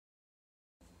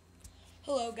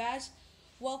Hello guys,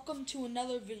 welcome to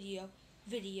another video.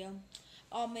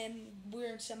 And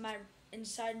we're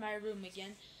inside my room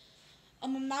again.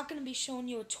 I'm not gonna be showing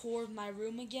you a tour of my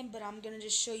room again, but I'm gonna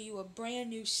just show you a brand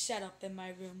new setup in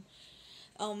my room.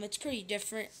 It's pretty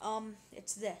different.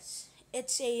 It's this.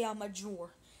 It's a drawer.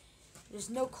 There's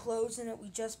no clothes in it. We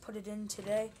just put it in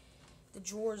today. The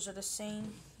drawers are the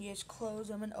same. You just close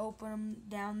them and open them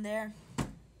down there.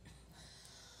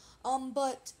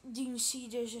 But do you see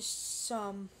there's just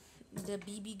the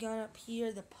BB gun up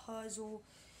here, the puzzle,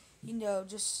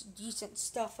 just decent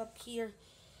stuff up here.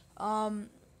 The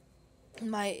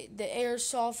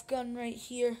airsoft gun right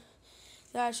here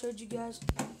that I showed you guys.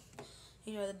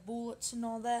 The bullets and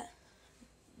all that.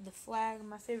 The flag of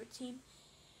my favorite team.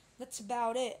 That's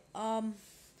about it.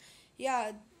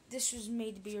 Yeah, this was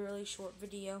made to be a really short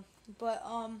video, but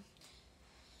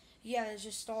yeah, there's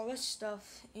just all this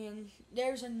stuff, and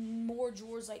there's more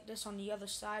drawers like this on the other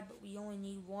side, but we only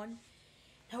need one.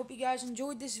 I hope you guys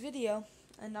enjoyed this video,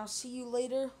 and I'll see you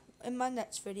later in my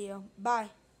next video. Bye.